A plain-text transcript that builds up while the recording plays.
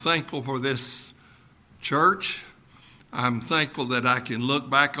Thankful for this church. I'm thankful that I can look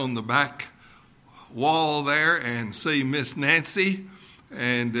back on the back wall there and see Miss Nancy,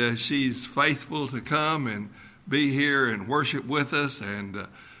 and she's faithful to come and be here and worship with us, and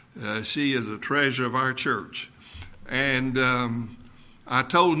she is a treasure of our church. And I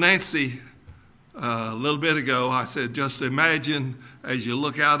told Nancy a little bit ago, I said, just imagine as you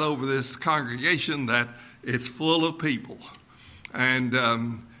look out over this congregation that it's full of people. And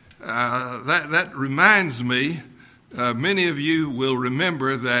that reminds me, many of you will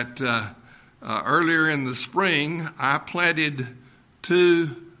remember that earlier in the spring, I planted 2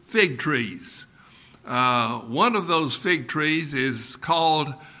 fig trees. One of those fig trees is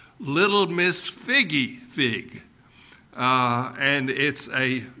called Little Miss Figgy fig, and it's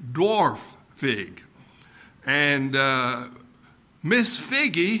a dwarf fig. And Miss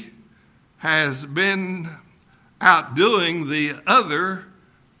Figgy has been outdoing the other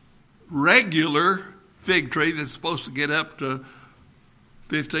regular fig tree that's supposed to get up to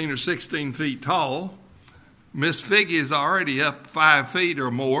 15 or 16 feet tall. Miss Figgy is already up 5 feet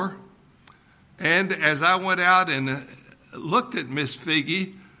or more. And as I went out and looked at Miss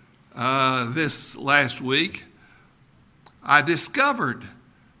Figgy this last week, I discovered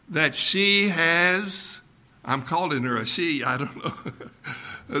that she has, I'm calling her a she, I don't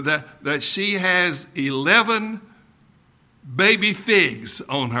know, that she has 11 baby figs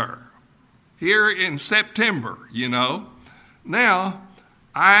on her here in September, you know. Now,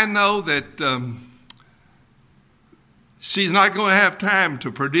 I know that she's not going to have time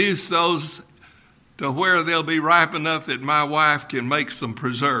to produce those to where they'll be ripe enough that my wife can make some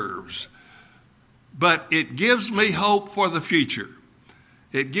preserves. But it gives me hope for the future.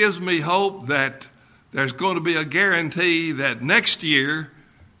 It gives me hope that there's going to be a guarantee that next year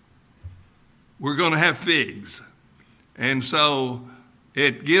we're going to have figs. And so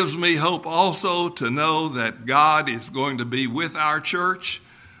it gives me hope also to know that God is going to be with our church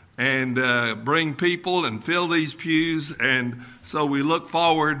and bring people and fill these pews. And so we look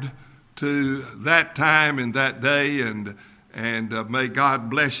forward to that time and that day, and may God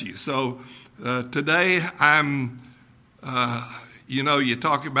bless you. So today I'm, you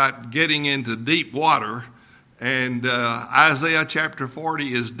talk about getting into deep water, and Isaiah chapter 40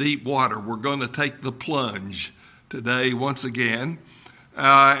 is deep water. We're going to take the plunge today once again.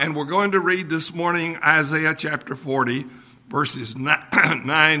 And we're going to read this morning Isaiah chapter 40, verses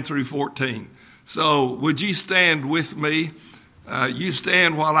 9 through 14. So would you stand with me? You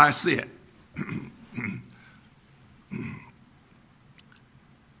stand while I sit.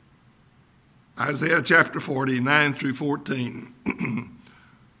 Isaiah chapter 40, 9 through 14.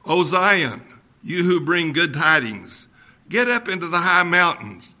 O Zion, you who bring good tidings, get up into the high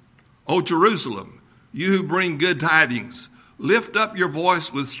mountains. O Jerusalem, you who bring good tidings, lift up your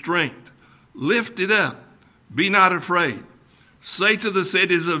voice with strength. Lift it up. Be not afraid. Say to the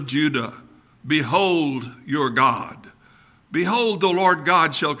cities of Judah, behold your God. Behold, the Lord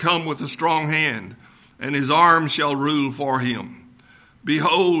God shall come with a strong hand, and his arm shall rule for him.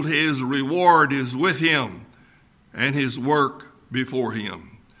 Behold, his reward is with him, and his work before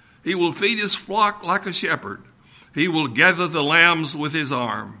him. He will feed his flock like a shepherd. He will gather the lambs with his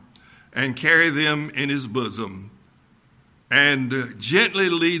arm, and carry them in his bosom, and gently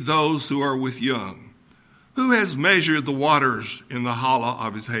lead those who are with young. Who has measured the waters in the hollow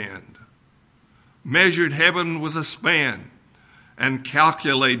of his hand, measured heaven with a span, and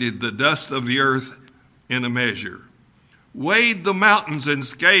calculated the dust of the earth in a measure, weighed the mountains in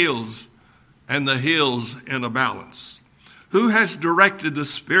scales and the hills in a balance? Who has directed the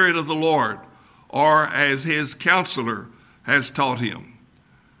Spirit of the Lord, or as his counselor has taught him?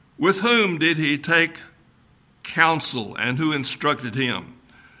 With whom did he take counsel, and who instructed him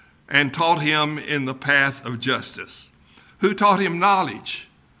and taught him in the path of justice? Who taught him knowledge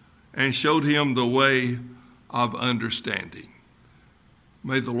and showed him the way of understanding?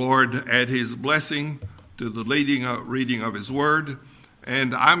 May the Lord add his blessing to the reading of his word.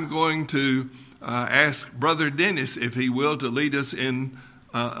 And I'm going to ask Brother Dennis, if he will, to lead us in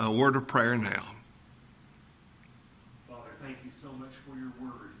a word of prayer now. Father, thank you so much for your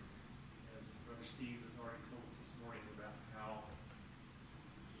word. As Brother Steve has already told us this morning about how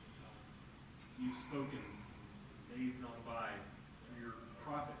you've spoken days gone by through your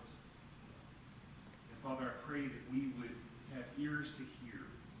prophets. And Father, I pray that we would have ears to hear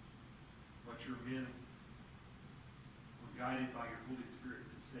what your men were guided by your Holy Spirit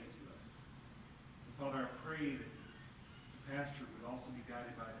to say to us. And Father, I pray that the pastor would also be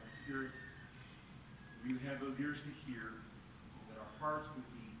guided by that Spirit. We would have those ears to hear, and that our hearts would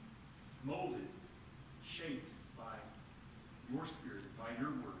be molded, shaped by your Spirit, by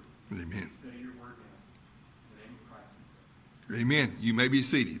your word. Amen. Say your word now. In the name of Christ. Amen. You may be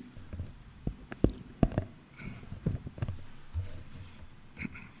seated.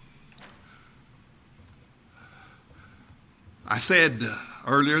 I said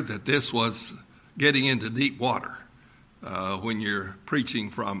earlier that this was getting into deep water when you're preaching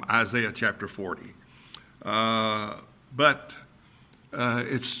from Isaiah chapter 40. But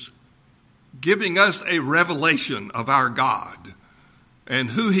it's giving us a revelation of our God and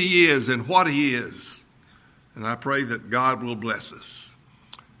who he is and what he is. And I pray that God will bless us.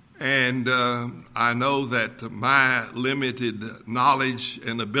 And I know that my limited knowledge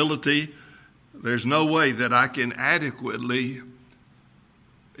and ability, there's no way that I can adequately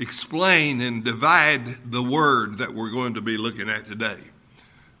explain and divide the word that we're going to be looking at today.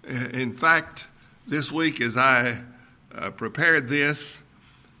 In fact, this week as I prepared this,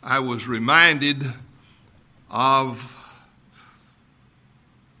 I was reminded of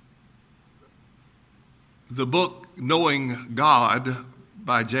the book Knowing God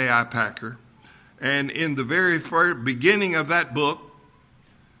by J.I. Packer. And in the very first beginning of that book,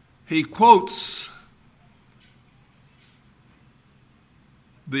 he quotes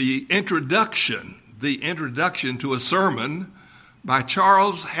the introduction to a sermon by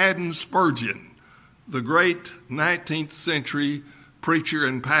Charles Haddon Spurgeon, the great 19th century preacher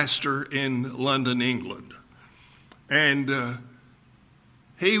and pastor in London, England. And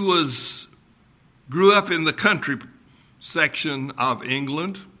he grew up in the country section of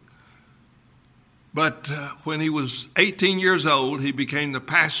England, but when he was 18 years old, he became the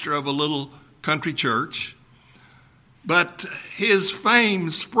pastor of a little country church. But his fame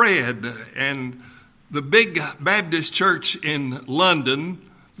spread, and the big Baptist church in London,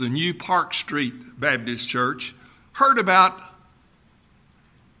 the New Park Street Baptist Church, heard about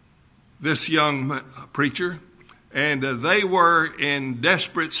this young preacher, and they were in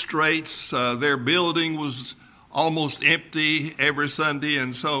desperate straits. Their building was almost empty every Sunday,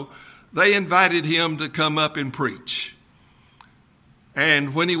 and so they invited him to come up and preach.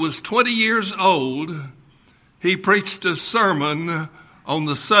 And when he was 20 years old, he preached a sermon on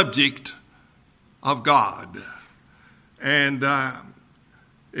the subject of God. And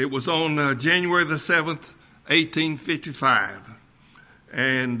it was on January the 7th, 1855.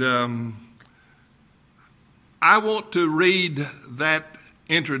 And I want to read that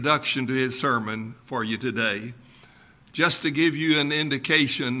introduction to his sermon for you today, just to give you an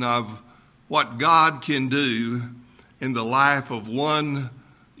indication of what God can do in the life of one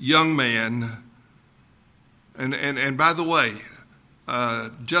young man. And by the way,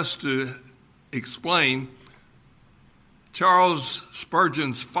 just to explain, Charles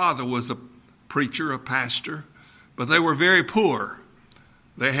Spurgeon's father was a preacher, a pastor, but they were very poor.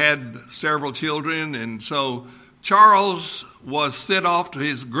 They had several children, and so Charles was sent off to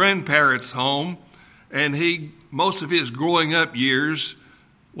his grandparents' home, and most of his growing up years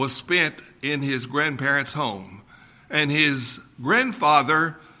was spent in his grandparents' home. And his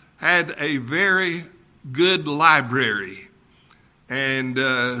grandfather had a very good library. And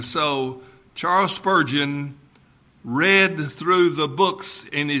so Charles Spurgeon read through the books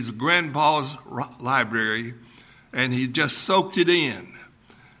in his grandpa's library, and he just soaked it in.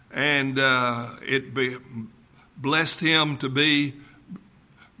 And it blessed him to be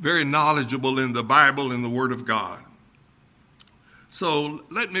very knowledgeable in the Bible and the Word of God. So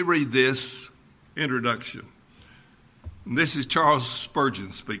let me read this introduction. This is Charles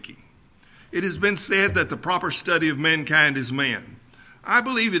Spurgeon speaking. It has been said that the proper study of mankind is man. I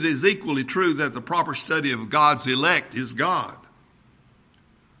believe it is equally true that the proper study of God's elect is God.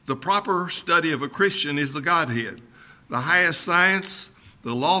 The proper study of a Christian is the Godhead. The highest science,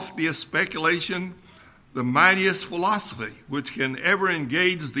 the loftiest speculation, the mightiest philosophy which can ever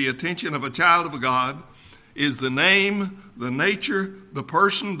engage the attention of a child of God is the name, the nature, the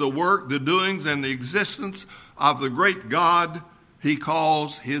person, the work, the doings, and the existence of the great God he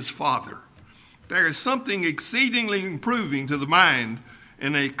calls his Father. There is something exceedingly improving to the mind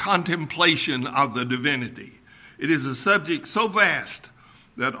in a contemplation of the divinity. It is a subject so vast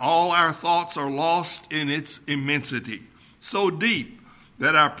that all our thoughts are lost in its immensity, so deep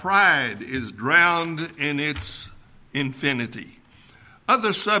that our pride is drowned in its infinity.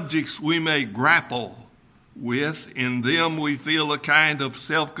 Other subjects we may grapple with, in them we feel a kind of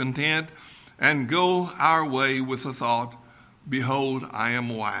self-content and go our way with the thought, behold, I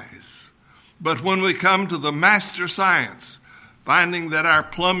am wise. But when we come to the master science, finding that our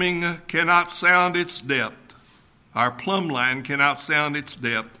plumbing cannot sound its depth, our plumb line cannot sound its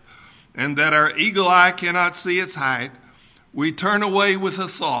depth, and that our eagle eye cannot see its height, we turn away with the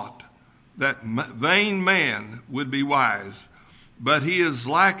thought that vain man would be wise, but he is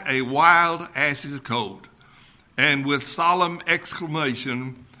like a wild ass's colt. And with solemn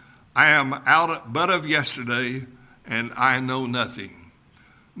exclamation, I am out but of yesterday, and I know nothing.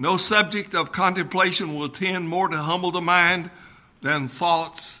 No subject of contemplation will tend more to humble the mind than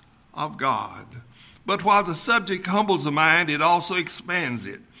thoughts of God. But while the subject humbles the mind, it also expands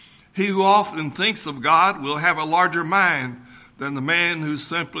it. He who often thinks of God will have a larger mind than the man who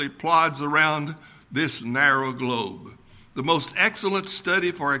simply plods around this narrow globe. The most excellent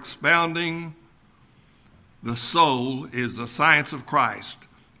study for expounding the soul is the science of Christ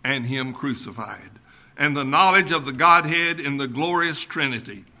and him crucified, and the knowledge of the Godhead in the glorious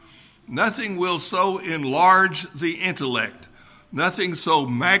Trinity. Nothing will so enlarge the intellect, nothing so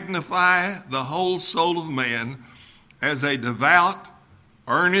magnify the whole soul of man as a devout,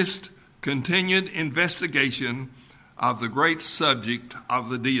 earnest, continued investigation of the great subject of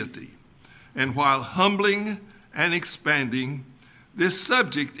the deity. And while humbling and expanding, this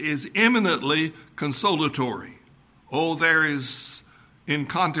subject is eminently consolatory. Oh, there is in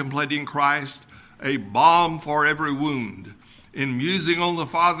contemplating Christ a balm for every wound. In musing on the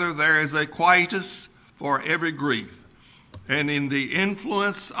Father, there is a quietus for every grief. And in the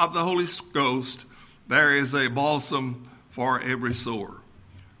influence of the Holy Ghost, there is a balsam for every sore.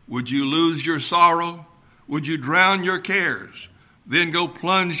 Would you lose your sorrow? Would you drown your cares? Then go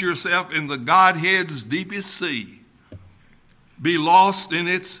plunge yourself in the Godhead's deepest sea. Be lost in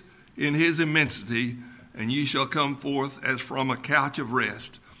his immensity, and ye shall come forth as from a couch of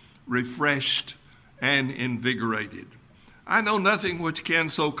rest, refreshed and invigorated. I know nothing which can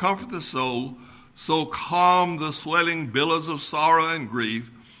so comfort the soul, so calm the swelling billows of sorrow and grief,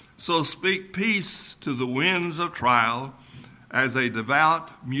 so speak peace to the winds of trial, as a devout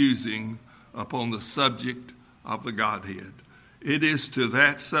musing upon the subject of the Godhead. It is to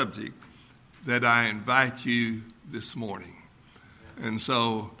that subject that I invite you this morning. And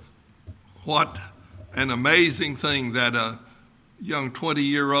so, what an amazing thing that a young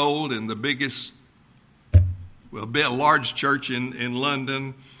 20-year-old in the biggest, well, be a large church in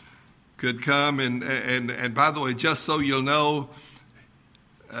London could come. And by the way, just so you'll know,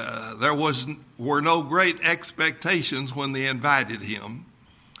 there were no great expectations when they invited him.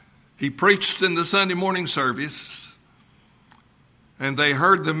 He preached in the Sunday morning service, and they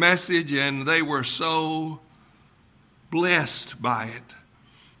heard the message, and they were so blessed by it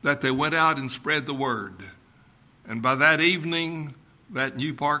that they went out and spread the word. And by that evening, that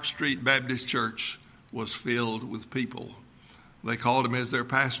New Park Street Baptist Church was filled with people. They called him as their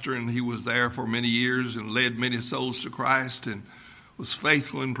pastor, and he was there for many years and led many souls to Christ and was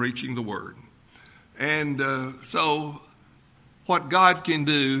faithful in preaching the word. And so what God can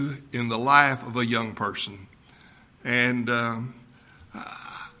do in the life of a young person. And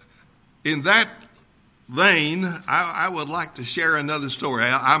in that vein, I would like to share another story.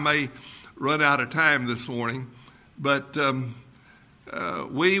 I may run out of time this morning, but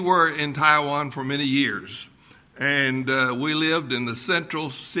we were in Taiwan for many years, and we lived in the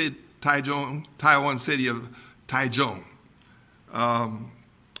central Taiwan city of Taichung.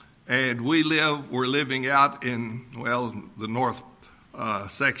 And we're living out in, the north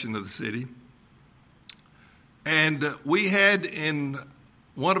section of the city. And we had in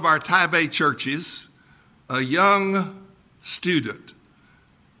one of our Taipei churches a young student.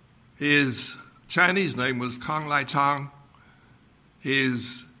 His Chinese name was Kang Lai Chang.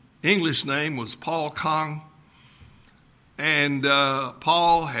 His English name was Paul Kang. And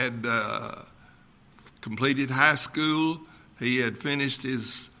Paul had completed high school. He had finished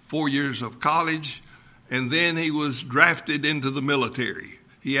his 4 years of college, and then he was drafted into the military.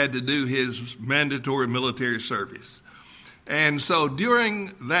 He had to do his mandatory military service. And so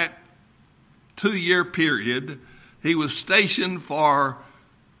during that 2-year period, he was stationed for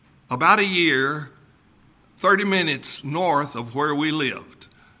about a year, 30 minutes north of where we lived.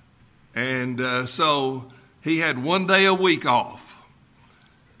 And so he had 1 day a week off.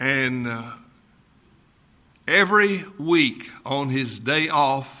 And every week on his day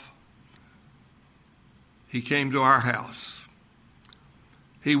off, he came to our house.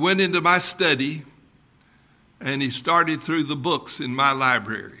 He went into my study and he started through the books in my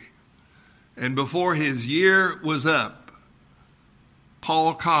library. And before his year was up,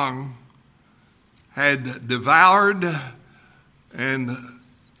 Paul Kang had devoured and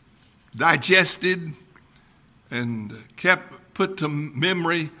digested and put to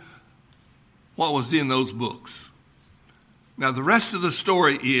memory what was in those books. Now, the rest of the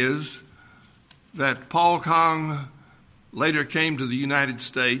story is that Paul Kang later came to the United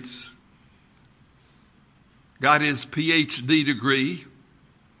States, got his PhD degree,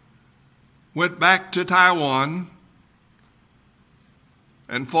 went back to Taiwan,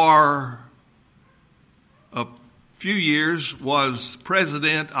 and for a few years was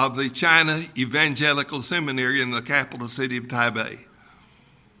president of the China Evangelical Seminary in the capital city of Taipei.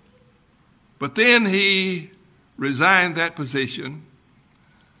 But then he resigned that position,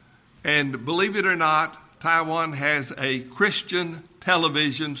 and believe it or not, Taiwan has a Christian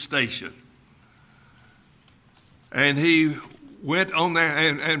television station. And he went on there,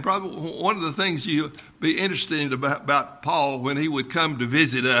 and probably one of the things you'd be interested about Paul, when he would come to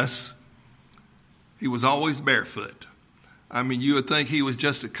visit us, he was always barefoot. I mean, you would think he was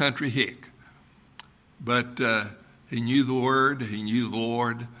just a country hick. But he knew the Word, he knew the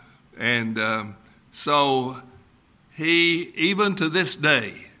Lord. And so he, even to this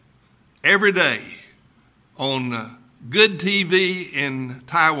day, every day on good TV in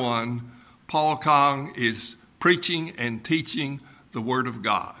Taiwan, Paul Kong is preaching and teaching the Word of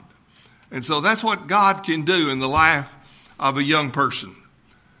God. And so that's what God can do in the life of a young person.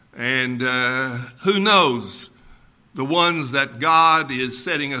 And who knows, the ones that God is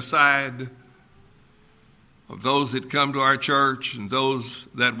setting aside, of those that come to our church and those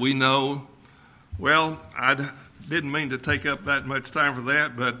that we know. Well, I didn't mean to take up that much time for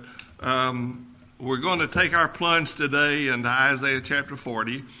that, but we're going to take our plunge today into Isaiah chapter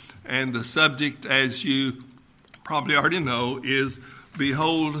 40, and the subject, as you probably already know, is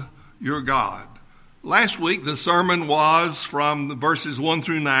Behold Your God. Last week, the sermon was from the verses 1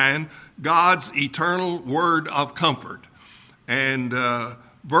 through 9, God's eternal word of comfort. And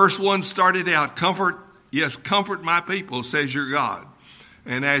verse 1 started out, Comfort, yes, comfort my people, says your God.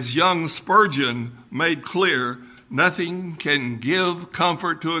 And as young Spurgeon made clear, nothing can give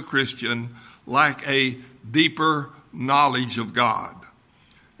comfort to a Christian like a deeper knowledge of God.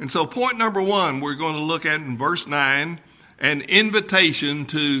 And so point number 1, we're going to look at in verse 9, an invitation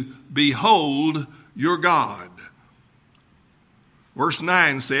to behold your God. Verse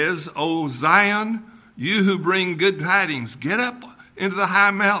 9 says, O Zion, you who bring good tidings, get up into the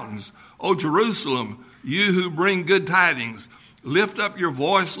high mountains. O Jerusalem, you who bring good tidings, lift up your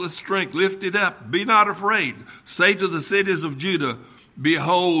voice with strength, lift it up, be not afraid. Say to the cities of Judah,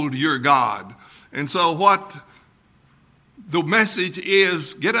 behold your God. And so what the message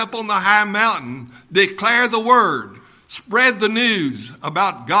is, get up on the high mountain, declare the word, spread the news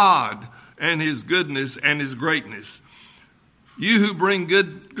about God and his goodness and his greatness. You who bring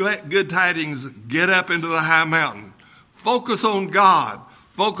good tidings, get up into the high mountain. Focus on God.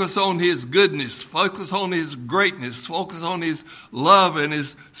 Focus on his goodness. Focus on his greatness. Focus on his love and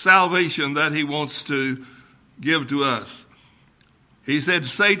his salvation that he wants to give to us. He said,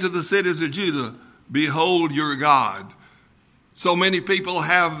 say to the cities of Judah, behold your God. So many people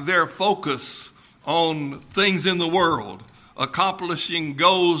have their focus on things in the world, accomplishing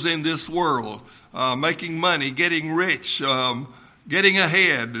goals in this world, making money, getting rich, getting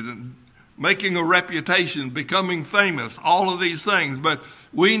ahead, making a reputation, becoming famous, all of these things. But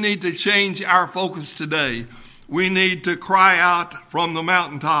we need to change our focus today. We need to cry out from the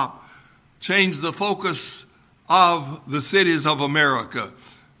mountaintop, change the focus of the cities of America.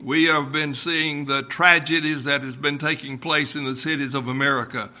 We have been seeing the tragedies that has been taking place in the cities of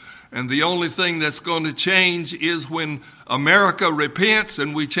America. And the only thing that's going to change is when America repents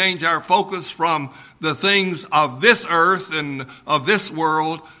and we change our focus from the things of this earth and of this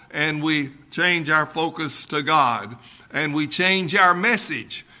world, and we change our focus to God. And we change our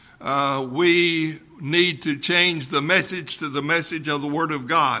message. We need to change the message to the message of the Word of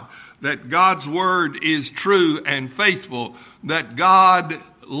God. That God's Word is true and faithful. That God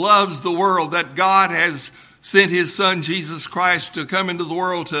loves the world. That God has sent his Son, Jesus Christ, to come into the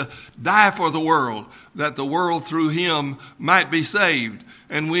world to die for the world, that the world through him might be saved.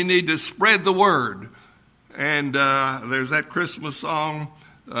 And we need to spread the word. And there's that Christmas song,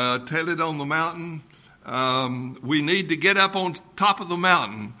 Tell It on the Mountain. We need to get up on top of the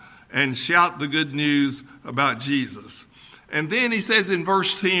mountain and shout the good news about Jesus. And then he says in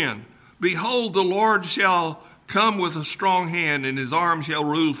verse 10, Behold, the Lord shall come with a strong hand, and his arm shall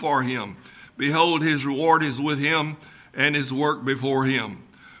rule for him. Behold, his reward is with him, and his work before him.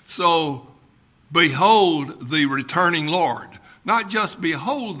 So, behold the returning Lord. Not just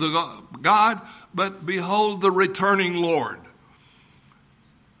behold the God, but behold the returning Lord.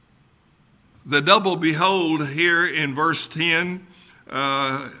 The double behold here in verse 10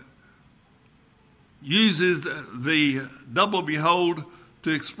 uses the double behold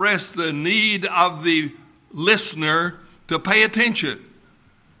to express the need of the listener to pay attention,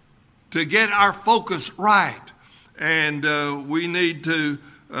 to get our focus right. And we need to,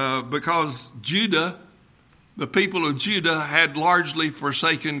 because Judah, the people of Judah had largely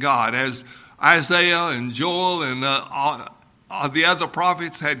forsaken God. As Isaiah and Joel and the other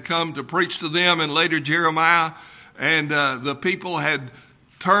prophets had come to preach to them, and later Jeremiah, and the people had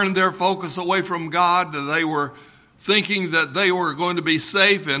turned their focus away from God. They were thinking that they were going to be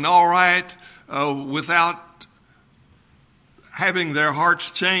safe and all right without having their hearts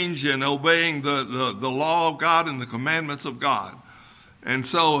changed and obeying the law of God and the commandments of God. And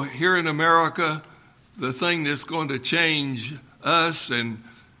so here in America, the thing that's going to change us, and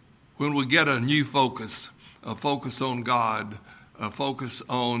when we get a new focus, a focus on God, a focus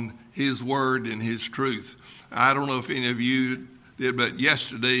on His Word and His truth. I don't know if any of you did, but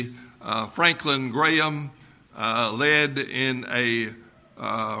yesterday Franklin Graham led in a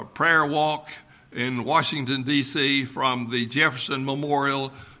prayer walk in Washington, D.C. from the Jefferson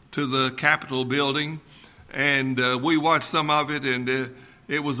Memorial to the Capitol building. And we watched some of it, and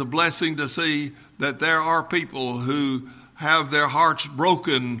it was a blessing to see that there are people who have their hearts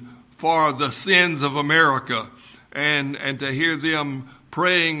broken for the sins of America, and to hear them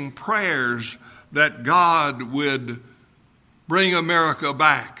praying prayers that God would bring America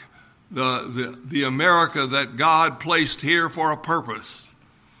back, the America that God placed here for a purpose.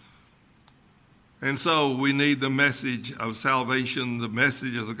 And so we need the message of salvation, the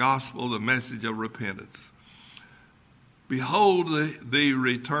message of the gospel, the message of repentance. Behold the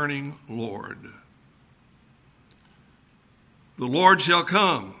returning Lord. The Lord shall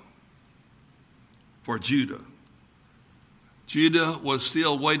come for Judah. Judah was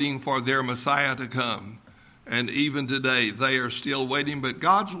still waiting for their Messiah to come. And even today, they are still waiting, but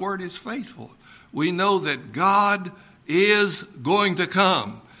God's word is faithful. We know that God is going to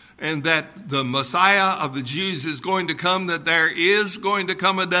come, and that the Messiah of the Jews is going to come, that there is going to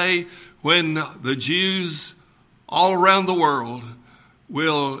come a day when the Jews all around the world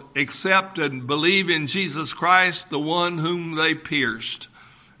will accept and believe in Jesus Christ, the one whom they pierced,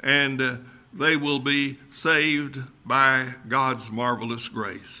 and they will be saved by God's marvelous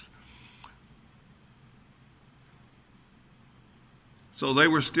grace. So they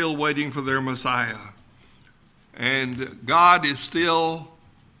were still waiting for their Messiah, and God is still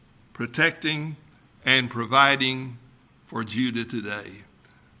protecting and providing for Judah today.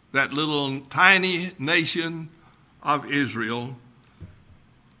 That little tiny nation of Israel,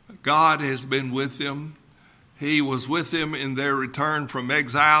 God has been with them. He was with them in their return from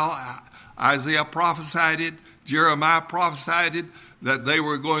exile. Isaiah prophesied it. Jeremiah prophesied it, that they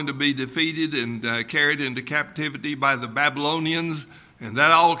were going to be defeated and carried into captivity by the Babylonians. And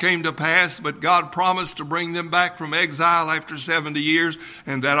that all came to pass, but God promised to bring them back from exile after 70 years,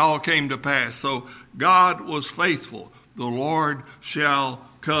 and that all came to pass. So God was faithful. The Lord shall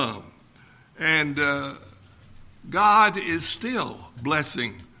come. And God is still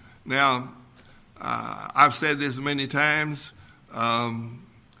blessing. Now, I've said this many times, that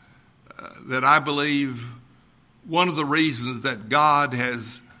I believe one of the reasons that God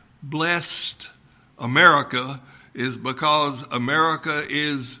has blessed America is because America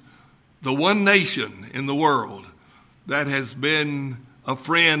is the one nation in the world that has been a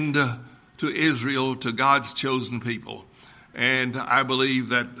friend to Israel, to God's chosen people. And I believe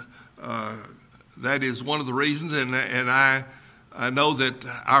that that is one of the reasons, and I know that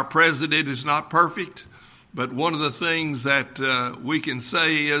our president is not perfect, but one of the things that we can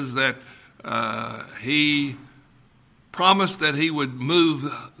say is that he promised that he would move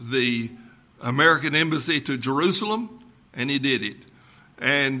the American embassy to Jerusalem, and he did it.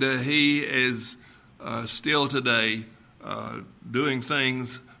 And he is still today doing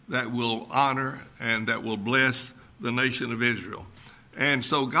things that will honor and that will bless the nation of Israel. And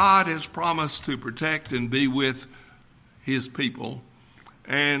so God has promised to protect and be with his people.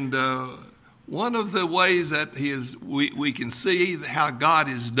 And one of the ways that we can see how God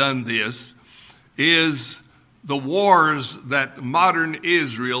has done this is the wars that modern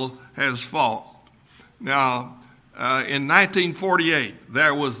Israel has fought. Now, in 1948,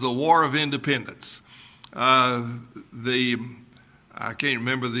 there was the War of Independence. I can't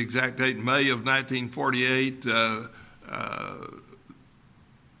remember the exact date, May of 1948,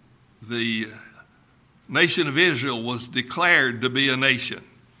 the nation of Israel was declared to be a nation.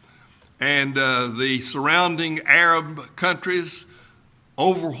 And the surrounding Arab countries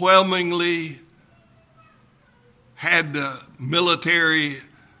overwhelmingly had military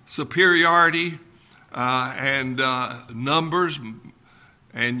superiority and numbers,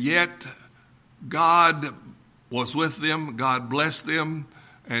 and yet God was with them, God blessed them,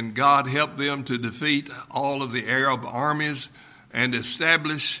 and God helped them to defeat all of the Arab armies and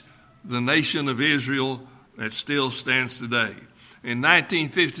establish the nation of Israel that still stands today. In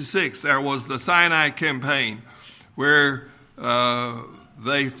 1956, there was the Sinai campaign where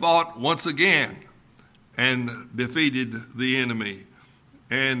they fought once again, and defeated the enemy.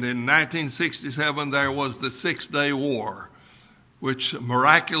 And in 1967, there was the 6-Day War, which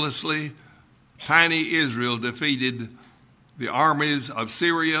miraculously, tiny Israel defeated the armies of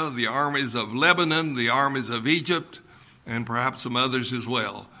Syria, the armies of Lebanon, the armies of Egypt, and perhaps some others as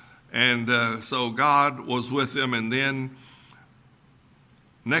well. And so God was with them. And then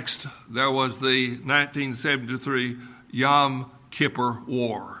next, there was the 1973 Yom Kippur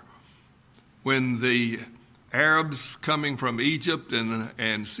War, when the Arabs coming from Egypt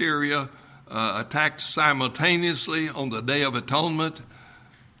and Syria attacked simultaneously on the Day of Atonement,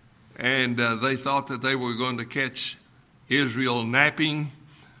 and they thought that they were going to catch Israel napping,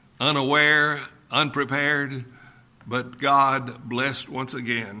 unaware, unprepared, but God blessed once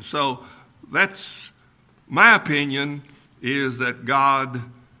again. So that's my opinion, is that God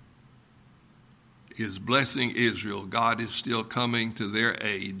is blessing Israel. God is still coming to their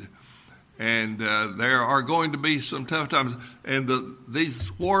aid. And there are going to be some tough times. And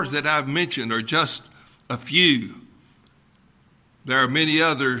these wars that I've mentioned are just a few. There are many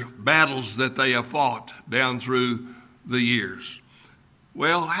other battles that they have fought down through the years.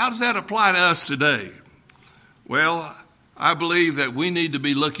 Well, how does that apply to us today? Well, I believe that we need to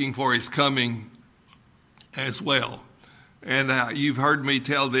be looking for his coming as well. And you've heard me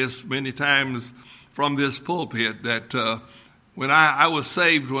tell this many times from this pulpit, that when I was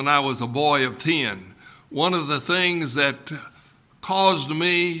saved when I was a boy of 10, one of the things that caused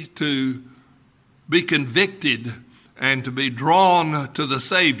me to be convicted and to be drawn to the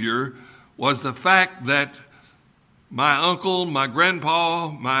Savior was the fact that my uncle, my grandpa,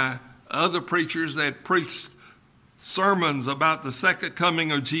 my other preachers that preached sermons about the second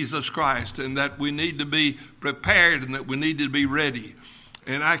coming of Jesus Christ, and that we need to be prepared and that we need to be ready.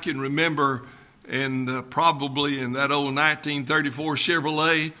 And I can remember probably in that old 1934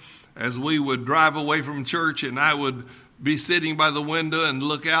 Chevrolet, as we would drive away from church, and I would be sitting by the window and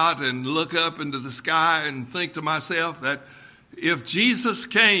look out and look up into the sky and think to myself that if Jesus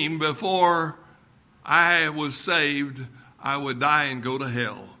came before I was saved, I would die and go to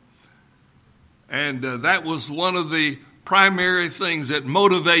hell. And that was one of the primary things that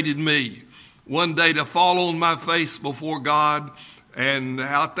motivated me one day to fall on my face before God, and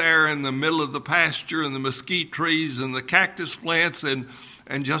out there in the middle of the pasture and the mesquite trees and the cactus plants, and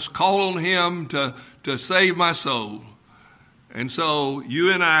just call on him to save my soul. And so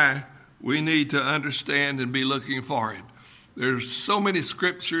you and I, we need to understand and be looking for it. There's so many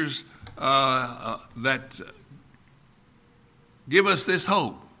scriptures that give us this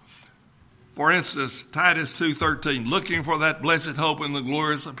hope. For instance, Titus 2:13, looking for that blessed hope in the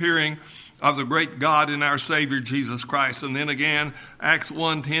glorious appearing of the great God and our Savior Jesus Christ. And then again, Acts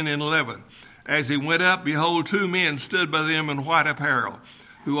 1:10 and 11. As he went up, behold, 2 men stood by them in white apparel,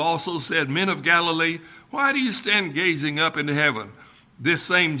 who also said, Men of Galilee, why do you stand gazing up into heaven? This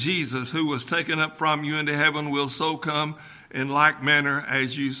same Jesus who was taken up from you into heaven will so come in like manner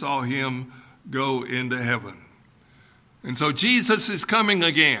as you saw him go into heaven. And so Jesus is coming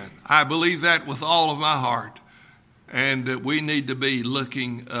again. I believe that with all of my heart. And we need to be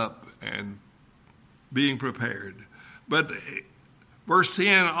looking up and being prepared. But verse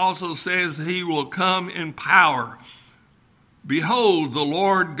 10 also says, he will come in power. Behold, the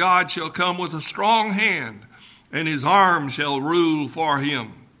Lord God shall come with a strong hand, and his arm shall rule for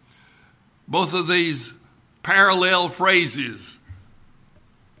him. Both of these parallel phrases.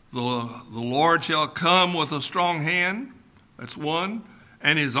 The Lord shall come with a strong hand, that's one,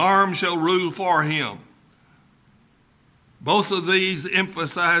 and his arm shall rule for him. Both of these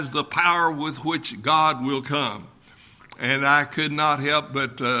emphasize the power with which God will come. And I could not help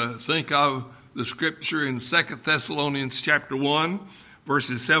but think of the scripture in 2 Thessalonians chapter 1,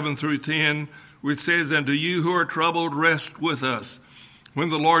 verses 7 through 10, which says, And to you who are troubled, rest with us, when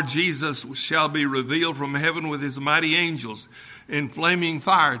the Lord Jesus shall be revealed from heaven with his mighty angels, in flaming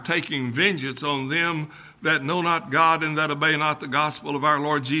fire, taking vengeance on them that know not God and that obey not the gospel of our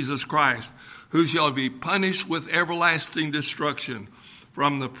Lord Jesus Christ, who shall be punished with everlasting destruction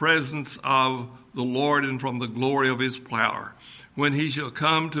from the presence of the Lord and from the glory of his power, when he shall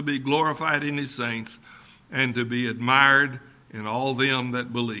come to be glorified in his saints and to be admired in all them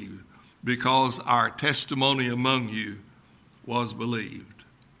that believe, because our testimony among you was believed.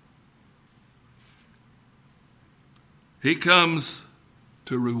 He comes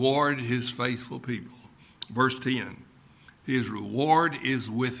to reward his faithful people. Verse 10, his reward is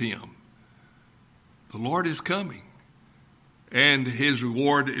with him. The Lord is coming, and his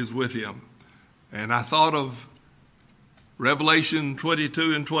reward is with him. And I thought of Revelation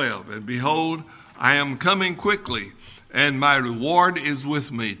 22 and 12. And behold, I am coming quickly, and my reward is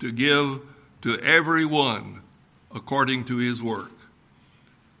with me to give to every one according to his work.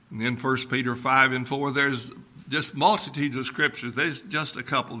 And then 1 Peter 5 and 4, there's just multitudes of scriptures. There's just a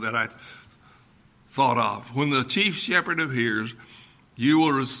couple that I thought of. When the chief shepherd appears, you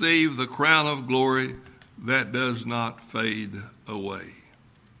will receive the crown of glory that does not fade away.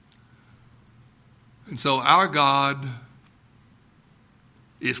 And so our God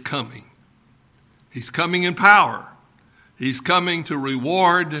is coming. He's coming in power. He's coming to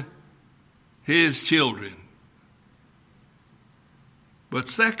reward his children. But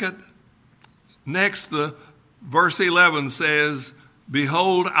next the verse 11 says,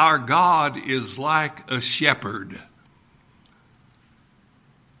 behold, our God is like a shepherd.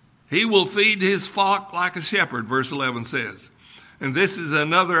 He will feed his flock like a shepherd, verse 11 says. And this is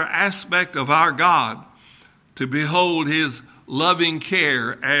another aspect of our God, to behold his loving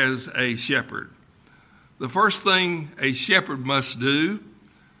care as a shepherd. The first thing a shepherd must do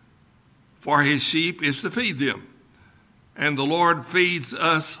for his sheep is to feed them. And the Lord feeds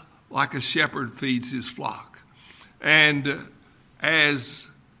us like a shepherd feeds his flock. And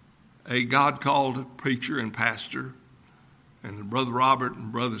as a God-called preacher and pastor, and Brother Robert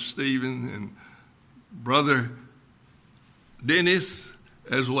and Brother Stephen and Brother Dennis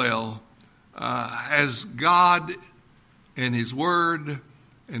as well, has God and his word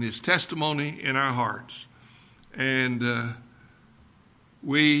and his testimony in our hearts. And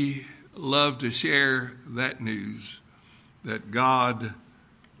we love to share that news, that God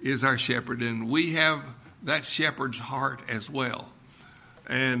is our shepherd, and we have that shepherd's heart as well.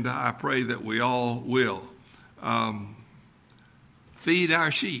 And I pray that we all will feed our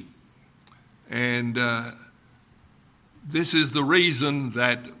sheep. And this is the reason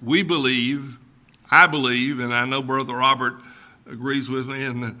that we believe, I believe, and I know Brother Robert agrees with me,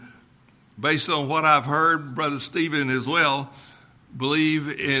 and based on what I've heard, Brother Stephen as well,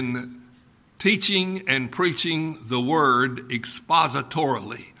 believe in teaching and preaching the word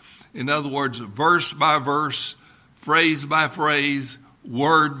expositorily. In other words, verse by verse, phrase by phrase,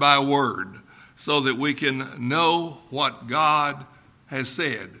 word by word, so that we can know what God has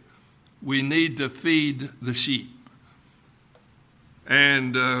said. We need to feed the sheep.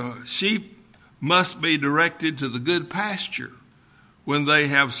 And sheep must be directed to the good pasture when they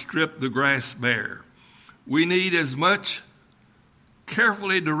have stripped the grass bare. We need as much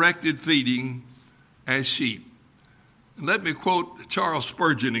carefully directed feeding as sheep. And let me quote Charles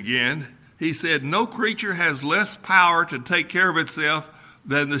Spurgeon again. He said, no creature has less power to take care of itself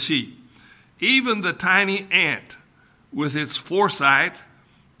than the sheep. Even the tiny ant, with its foresight,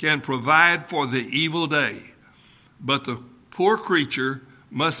 can provide for the evil day. But the poor creature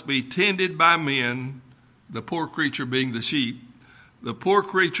must be tended by men, the poor creature being the sheep. The poor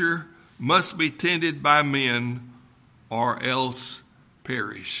creature must be tended by men or else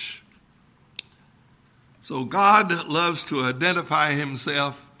perish. So God loves to identify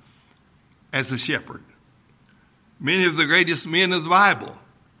himself as a shepherd. Many of the greatest men of the Bible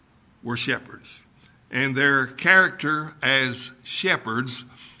were shepherds, and their character as shepherds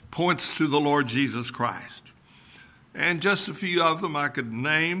points to the Lord Jesus Christ. And just a few of them I could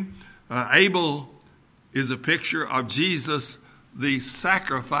name. Abel is a picture of Jesus, the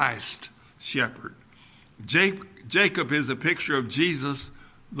sacrificed shepherd. Jacob is a picture of Jesus,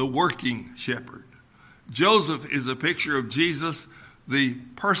 the working shepherd. Joseph is a picture of Jesus, the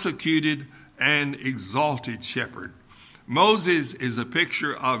persecuted and exalted shepherd. Moses is a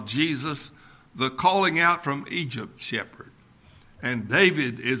picture of Jesus, the calling out from Egypt shepherd. And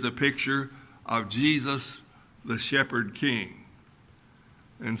David is a picture of Jesus, the shepherd king.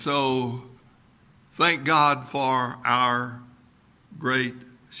 And so, thank God for our great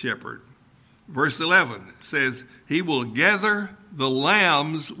shepherd. Verse 11 says, he will gather the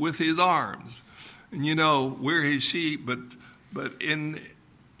lambs with his arms. And you know, we're his sheep, but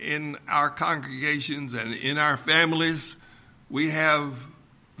in our congregations and in our families, we have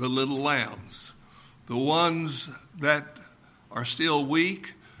the little lambs, the ones that are still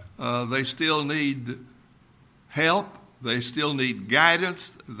weak. They still need help. They still need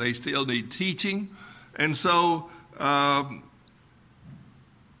guidance. They still need teaching. And so,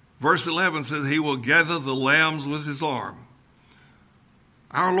 verse 11 says, he will gather the lambs with his arm.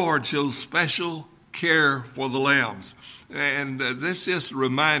 Our Lord shows special care for the lambs. And this just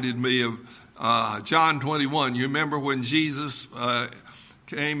reminded me of John 21. You remember when Jesus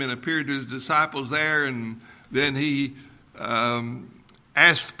came and appeared to his disciples there, and then he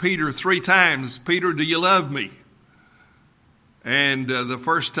asked Peter 3 times, Peter, do you love me? And the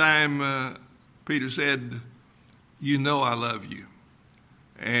first time Peter said, you know I love you.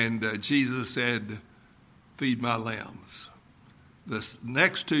 And Jesus said, feed my lambs. The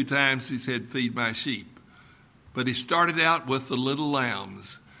next 2 times he said, feed my sheep. But he started out with the little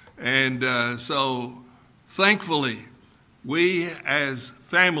lambs. And so thankfully, we as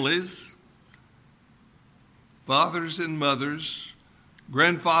families, fathers and mothers,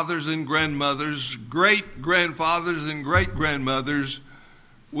 grandfathers and grandmothers, great-grandfathers and great-grandmothers,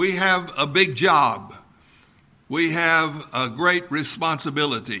 we have a big job. We have a great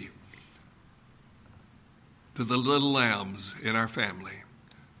responsibility to the little lambs in our family,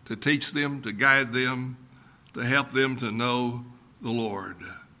 to teach them, to guide them, to help them to know the Lord.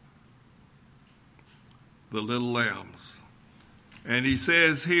 The little lambs. And he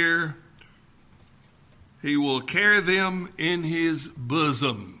says here, he will carry them in his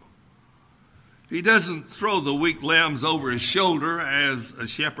bosom. He doesn't throw the weak lambs over his shoulder as a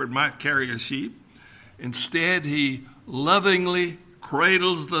shepherd might carry a sheep. Instead, he lovingly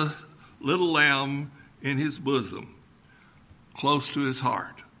cradles the little lamb in his bosom, close to his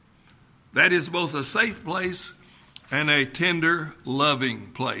heart. That is both a safe place and a tender,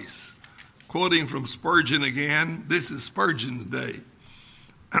 loving place. Quoting from Spurgeon again, this is Spurgeon's day.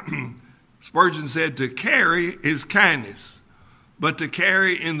 Spurgeon said, to carry is kindness, but to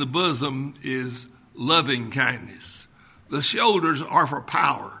carry in the bosom is loving kindness. The shoulders are for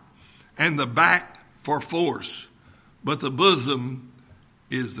power and the back for force, but the bosom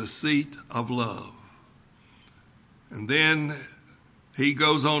is the seat of love. And then he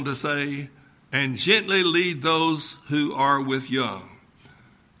goes on to say, and gently lead those who are with young.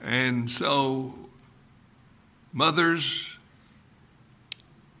 And so mothers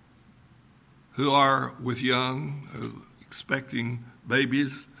who are with young, expecting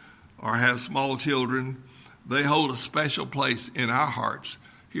babies or have small children, they hold a special place in our hearts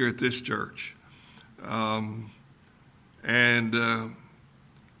here at this church.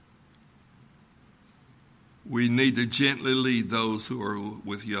 We need to gently lead those who are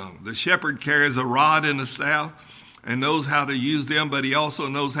with young. The shepherd carries a rod and a staff and knows how to use them, but he also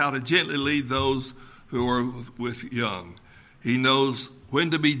knows how to gently lead those who are with young. He knows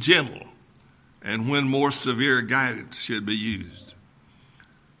when to be gentle and when more severe guidance should be used.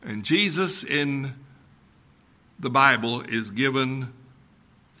 And Jesus in the Bible is given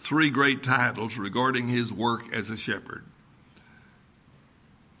 3 great titles regarding his work as a shepherd.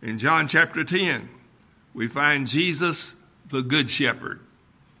 In John chapter 10, we find Jesus the Good Shepherd.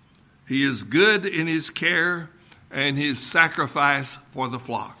 He is good in his care and his sacrifice for the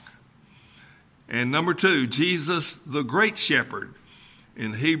flock. And number 2, Jesus the Great Shepherd.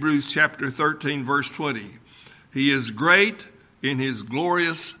 In Hebrews chapter 13, verse 20, he is great in his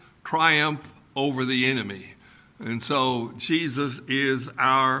glorious triumph over the enemy. And so Jesus is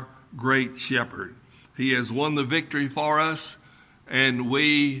our great shepherd. He has won the victory for us, and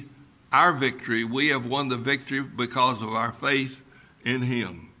we have won the victory because of our faith in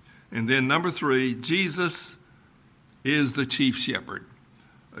him. And then number 3, Jesus is the chief shepherd.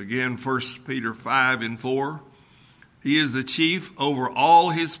 Again, 1 Peter 5 and 4. He is the chief over all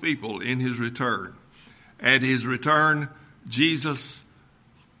his people in his return. At his return, Jesus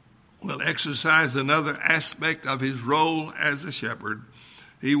will exercise another aspect of his role as a shepherd.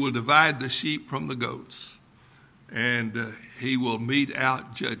 He will divide the sheep from the goats, and he will mete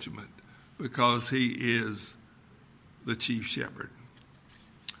out judgment because he is the chief shepherd.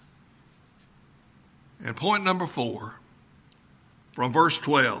 And point number 4, from verse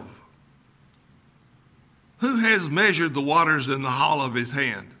 12. Who has measured the waters in the hollow of his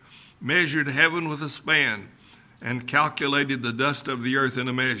hand, measured heaven with a span, and calculated the dust of the earth in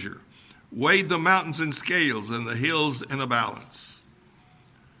a measure, weighed the mountains in scales and the hills in a balance?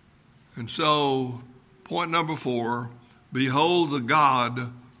 And so, point number 4, behold the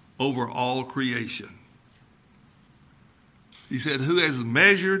God over all creation. He said, who has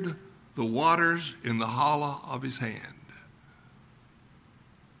measured the waters in the hollow of his hand?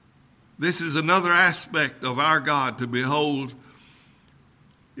 This is another aspect of our God to behold,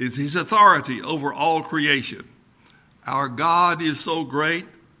 is his authority over all creation. Our God is so great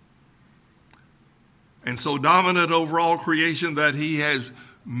and so dominant over all creation that he has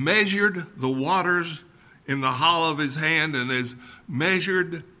measured the waters in the hollow of his hand and has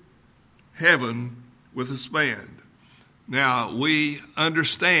measured heaven with a span. Now, we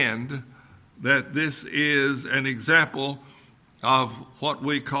understand that this is an example of what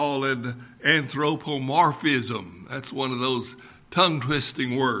we call an anthropomorphism. That's one of those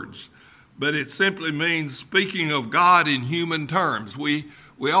tongue-twisting words. But it simply means speaking of God in human terms. We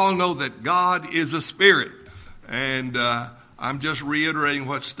all know that God is a spirit. And I'm just reiterating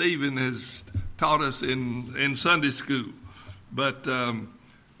what Stephen has taught us in Sunday school. But the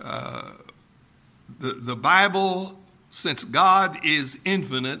Bible since God is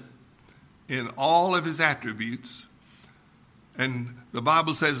infinite in all of his attributes, and the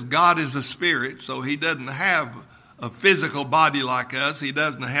Bible says God is a spirit, so he doesn't have a physical body like us. He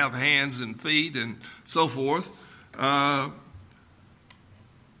doesn't have hands and feet and so forth. But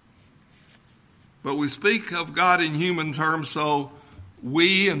we speak of God in human terms so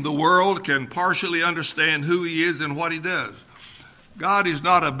we and the world can partially understand who he is and what he does. God is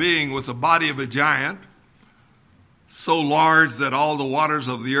not a being with the body of a giant, so large that all the waters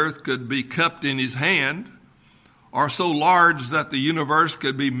of the earth could be cupped in his hand, or so large that the universe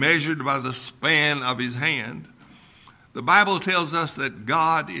could be measured by the span of his hand. The Bible tells us that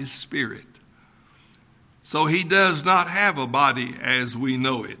God is spirit. So he does not have a body as we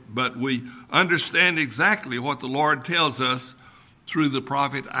know it, but we understand exactly what the Lord tells us through the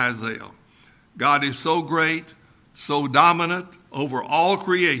prophet Isaiah. God is so great, so dominant over all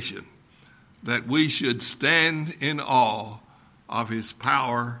creation, that we should stand in awe of his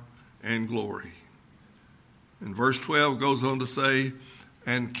power and glory. And verse 12 goes on to say,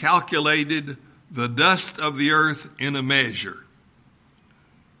 and calculated the dust of the earth in a measure.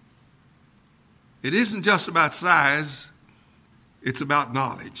 It isn't just about size, it's about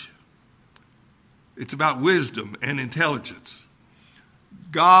knowledge. It's about wisdom and intelligence.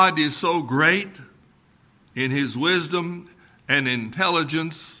 God is so great in his wisdom and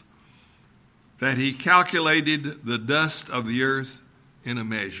intelligence that he calculated the dust of the earth in a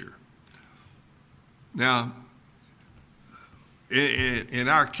measure. Now, in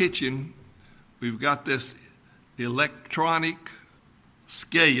our kitchen, we've got this electronic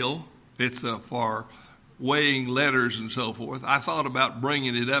scale. It's for weighing letters and so forth. I thought about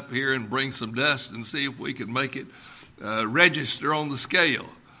bringing it up here and bring some dust and see if we could make it register on the scale.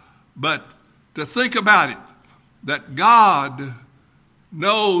 But to think about it, that God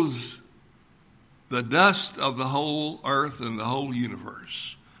knows the dust of the whole earth and the whole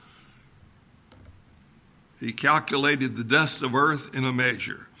universe. He calculated the dust of earth in a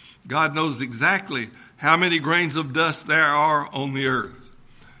measure. God knows exactly how many grains of dust there are on the earth.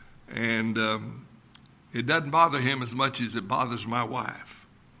 And it doesn't bother him as much as it bothers my wife.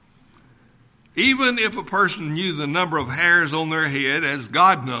 Even if a person knew the number of hairs on their head, as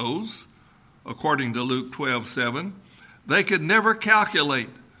God knows, according to Luke 12:7, they could never calculate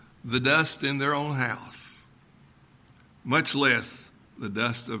the dust in their own house, much less the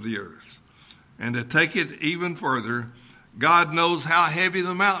dust of the earth. And to take it even further, God knows how heavy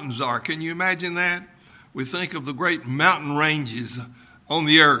the mountains are. Can you imagine that? We think of the great mountain ranges on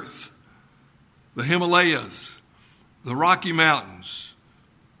the earth, the Himalayas, the Rocky Mountains,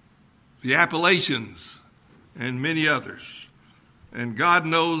 the Appalachians, and many others. And God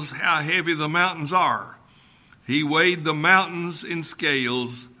knows how heavy the mountains are. He weighed the mountains in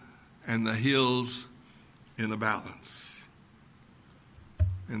scales and the hills in a balance.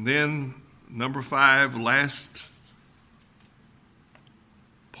 And then number 5, last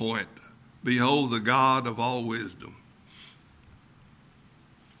point. Behold the God of all wisdom.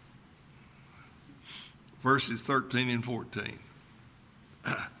 Verses 13 and 14.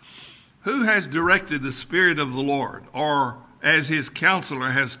 Who has directed the Spirit of the Lord, or as his counselor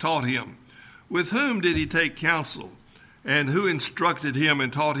has taught him? With whom did he take counsel? And who instructed him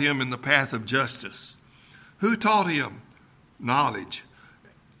and taught him in the path of justice? Who taught him knowledge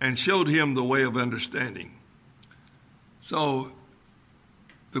and showed him the way of understanding? So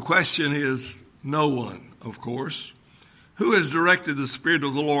the question is, no one, of course. Who has directed the Spirit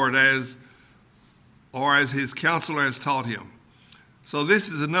of the Lord as his counselor has taught him? So this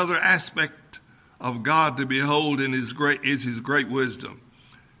is another aspect of God to behold in his great wisdom.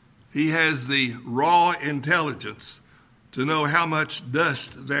 He has the raw intelligence to know how much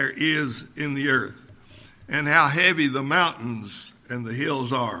dust there is in the earth and how heavy the mountains and the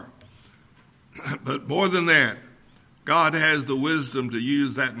hills are. But more than that, God has the wisdom to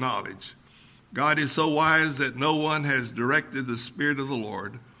use that knowledge. God is so wise that no one has directed the Spirit of the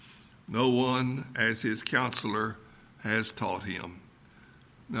Lord. No one, as his counselor, has taught him.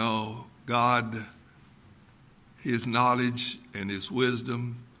 No, God, his knowledge and his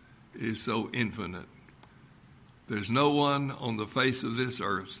wisdom is so infinite. There's no one on the face of this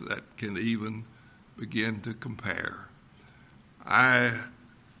earth that can even begin to compare.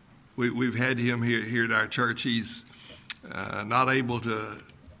 We've had him here at our church. He's not able to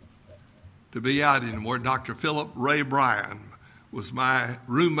be out anymore. Dr. Philip Ray Bryan was my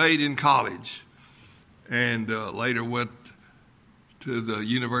roommate in college, and later went to the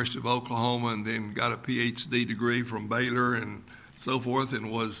University of Oklahoma and then got a PhD degree from Baylor and so forth,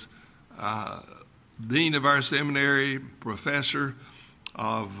 and was dean of our seminary, professor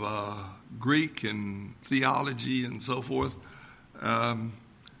of Greek and theology and so forth.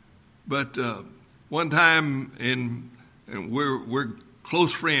 But one time, and we're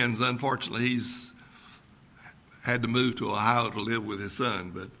close friends. Unfortunately, he's had to move to Ohio to live with his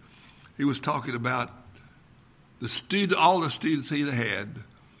son. But he was talking about all the students he'd had,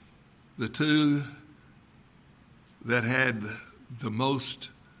 the two that had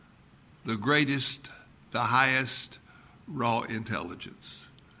the greatest, the highest raw intelligence.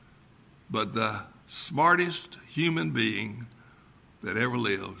 But the smartest human being that ever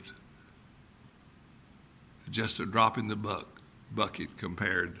lived, just a drop in the bucket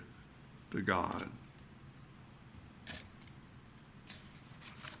compared to God.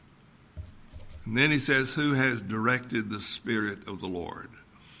 And then he says, who has directed the Spirit of the Lord?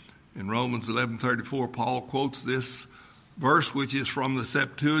 In Romans 11:34, Paul quotes this verse, which is from the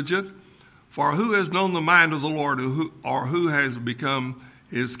Septuagint. For who has known the mind of the Lord, or who has become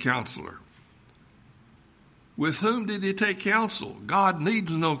his counselor? With whom did he take counsel? God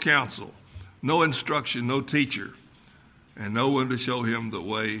needs no counsel, no instruction, no teacher, and no one to show him the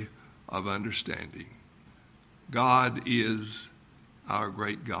way of understanding. God is our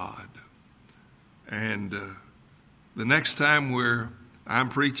great God. And the next time I'm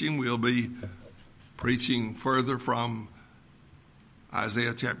preaching, we'll be preaching further from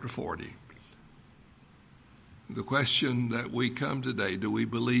Isaiah chapter 40. The question that we come today, do we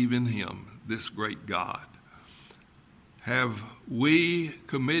believe in him, this great God? Have we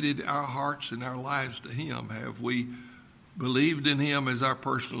committed our hearts and our lives to him? Have we believed in him as our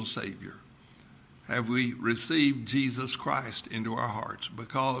personal Savior? Have we received Jesus Christ into our hearts?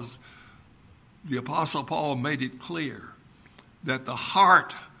 Because the Apostle Paul made it clear that the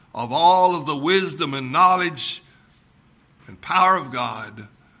heart of all of the wisdom and knowledge and power of God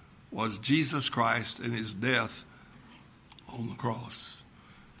was Jesus Christ and his death on the cross.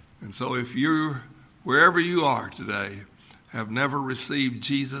 And so if you're, wherever you are today, have never received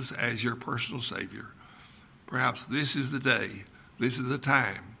Jesus as your personal Savior, perhaps this is the day, this is the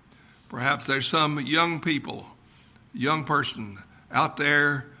time. Perhaps there's some young person out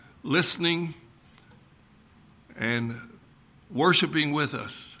there listening and worshiping with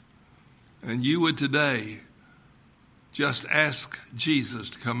us, and you would today just ask Jesus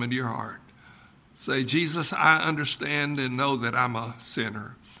to come into your heart. Say, Jesus, I understand and know that I'm a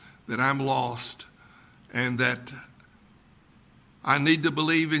sinner, that I'm lost, and that I need to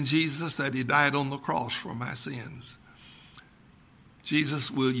believe in Jesus, that he died on the cross for my sins. Jesus,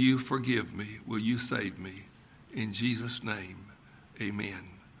 will you forgive me? Will you save me? In Jesus' name, amen.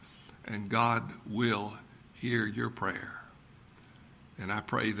 And God will hear your prayer. And I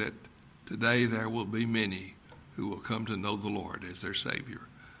pray that today there will be many who will come to know the Lord as their Savior.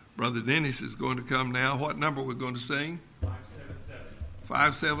 Brother Dennis is going to come now. What number are we going to sing?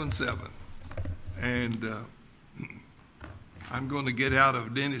 577. And I'm going to get out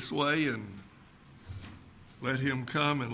of Dennis' way and let him come and